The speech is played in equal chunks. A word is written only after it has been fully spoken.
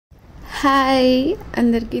Hi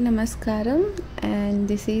అందరికీ నమస్కారం and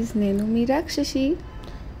this is నేను మీ రాక్షసి.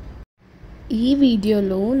 ఈ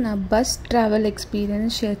వీడియోలో నా బస్ ట్రావెల్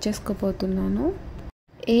ఎక్స్పీరియన్స్ షేర్ చేసుకోబోతున్నాను.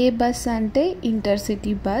 ఏ బస్ అంటే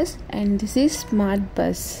intercity bus and this is smart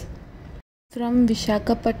bus from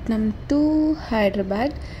Visakhapatnam to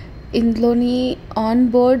Hyderabad. ఇందులోని ఆన్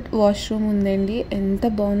బోర్డ్ వాష్రూమ్ ఉందండి. ఎంత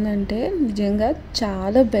బాగుందంటే నిజంగా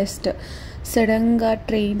చాలా బెస్ట్. సడన్గా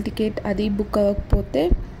ట్రైన్ టికెట్ అది బుక్ అవ్వకపోతే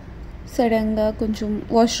సడన్గా కొంచెం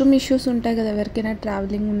వాష్రూమ్ ఇష్యూస్ ఉంటాయి కదా ఎవరికైనా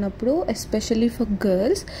ట్రావెలింగ్ ఉన్నప్పుడు, especially for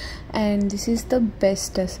girls. And this is the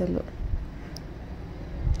best. అసలు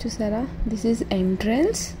చూసారా, దిస్ ఈజ్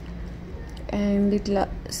ఎంట్రన్స్ అండ్ ఇట్లా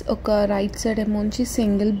ఒక రైట్ సైడ్ ఏమోంచి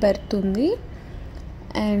సింగిల్ బెర్త్ ఉంది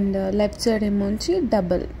and left side ఏమోంచి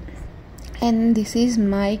double. And this is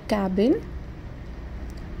my cabin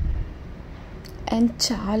and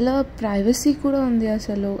చాలా ప్రైవసీ కూడా ఉంది.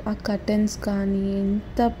 అసలు ఆ కర్టెన్స్ కానీ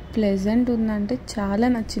ఎంత ప్లెజెంట్ ఉందంటే చాలా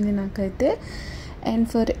నచ్చింది నాకైతే. అండ్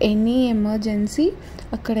ఫర్ ఎనీ ఎమర్జెన్సీ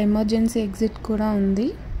అక్కడ ఎమర్జెన్సీ ఎగ్జిట్ కూడా ఉంది.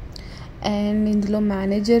 అండ్ ఇందులో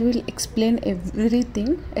మేనేజర్ విల్ ఎక్స్ప్లెయిన్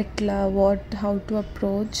ఎవ్రీథింగ్, ఎట్లా హౌ టు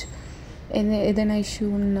అప్రోచ్, ఏదైనా ఇష్యూ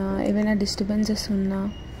ఉన్నా ఏమైనా డిస్టర్బెన్సెస్ ఉన్నా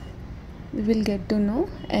we will get to know.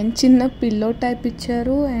 And చిన్న పిల్లో టైప్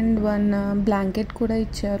ఇచ్చారు అండ్ వన్ బ్లాంకెట్ కూడా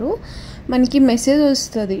ఇచ్చారు. మనకి మెసేజ్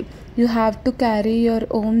వస్తుంది you have to carry your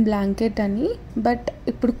own blanket అని. బట్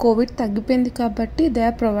ఇప్పుడు కోవిడ్ తగ్గిపోయింది కాబట్టి దే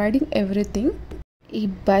ఆర్ ప్రొవైడింగ్ ఎవ్రీథింగ్. ఈ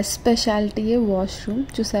బస్ స్పెషాలిటీయే వాష్రూమ్.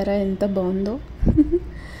 చూసారా ఎంత బాగుందో.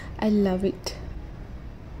 I love it.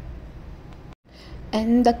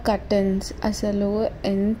 And the curtains అసలు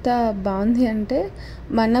ఎంత బాగుంది అంటే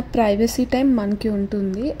మన ప్రైవసీ టైం మనకి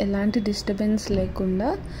ఉంటుంది, ఎలాంటి డిస్టర్బెన్స్ లేకుండా.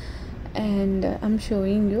 అండ్ ఐమ్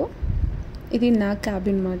షోయింగ్ యూ, ఇది నా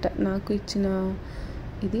క్యాబిన్ మాట, నాకు ఇచ్చిన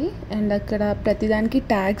ఇది. అండ్ అక్కడ ప్రతిదానికి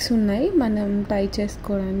ట్యాగ్స్ ఉన్నాయి మనం టై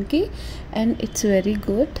చేసుకోవడానికి. And it's very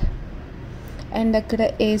good. And అక్కడ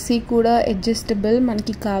ఏసీ కూడా అడ్జస్టబుల్,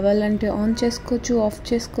 మనకి కావాలంటే ఆన్ చేసుకోవచ్చు, ఆఫ్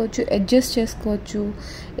చేసుకోవచ్చు, అడ్జస్ట్ చేసుకోవచ్చు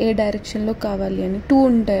ఏ డైరెక్షన్లో కావాలి అని. టూ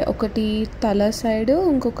ఉంటాయి, ఒకటి తల సైడ్,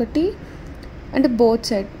 ఇంకొకటి అంటే బోత్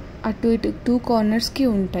సైడ్ అటు ఇటు 2 కార్నర్స్కి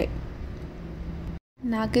ఉంటాయి.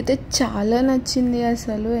 నాకైతే చాలా నచ్చింది.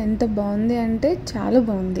 అసలు ఎంత బాగుంది అంటే చాలా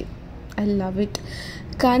బాగుంది. I love it.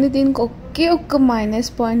 కానీ దీనికి ఒక్క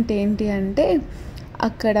మైనస్ పాయింట్ ఏంటి అంటే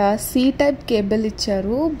అక్కడ సి టైప్ కేబుల్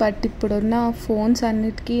ఇచ్చారు. బట్ ఇప్పుడున్న ఫోన్స్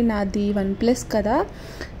అన్నిటికీ నాది OnePlus కదా,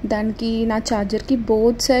 దానికి నా ఛార్జర్కి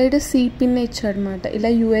బోత్ సైడ్ సి పిన్ ఇచ్చాడనమాట,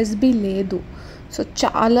 ఇలా USB లేదు. సో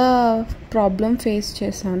చాలా ప్రాబ్లం ఫేస్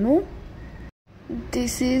చేశాను.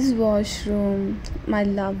 This is washroom, my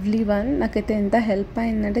lovely one. నాకైతే ఎంత హెల్ప్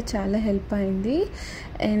అయిందంటే చాలా హెల్ప్ అయింది.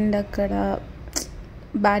 అండ్ అక్కడ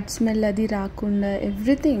బ్యాడ్ స్మెల్ అది రాకుండా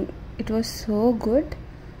everything, it was so good.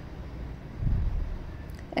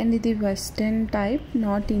 And ఇది western type,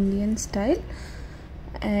 not Indian style.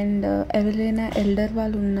 And ఎవరైనా ఎల్డర్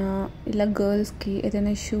వాళ్ళు ఉన్నా, ఇలా గర్ల్స్కి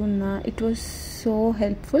ఏదైనా ఇష్యూ ఉన్నా, ఇట్ వాజ్ సో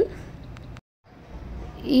హెల్ప్ఫుల్.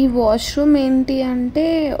 ఈ వాష్రూమ్ ఏంటి అంటే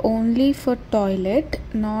only for toilet,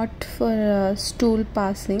 not for stool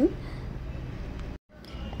passing.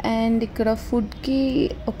 And ఇక్కడ ఫుడ్కి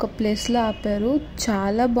ఒక ప్లేస్లో ఆపారు,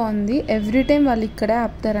 చాలా బాగుంది. ఎవ్రీ టైం వాళ్ళు ఇక్కడే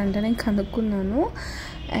ఆపుతారంట, నేను కనుక్కున్నాను.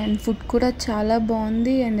 అండ్ ఫుడ్ కూడా చాలా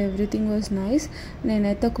బాగుంది అండ్ ఎవ్రీథింగ్ వాజ్ నైస్.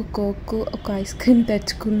 నేనైతే ఒక కోక్, ఒక ఐస్ క్రీమ్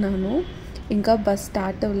తెచ్చుకున్నాను. ఇంకా బస్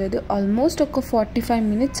స్టార్ట్ అవ్వలేదు. ఆల్మోస్ట్ ఒక 45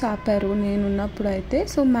 minutes ఆపారు నేనున్నప్పుడు అయితే.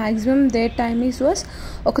 So maximum they time is was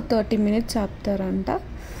ఒక 30 minutes ఆపుతారంట.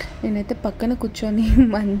 నేనైతే పక్కన కూర్చొని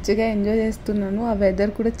మంచిగా ఎంజాయ్ చేస్తున్నాను. ఆ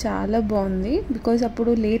వెదర్ కూడా చాలా బాగుంది బికాజ్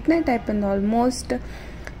అప్పుడు లేట్ నైట్ అయిపోయింది, ఆల్మోస్ట్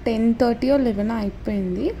 10:30 or 11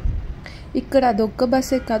 అయిపోయింది. ఇక్కడ అదొక్క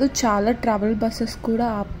బస్సే కాదు, చాలా ట్రావెల్ బస్సెస్ కూడా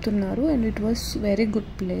ఆపుతున్నారు. And it was very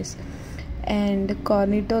good place. And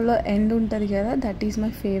కార్నిటోలో end ఉంటుంది కదా, that is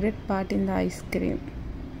my favourite part in the ice cream.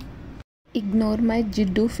 Ignore my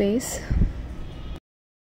జిడ్డు ఫేస్.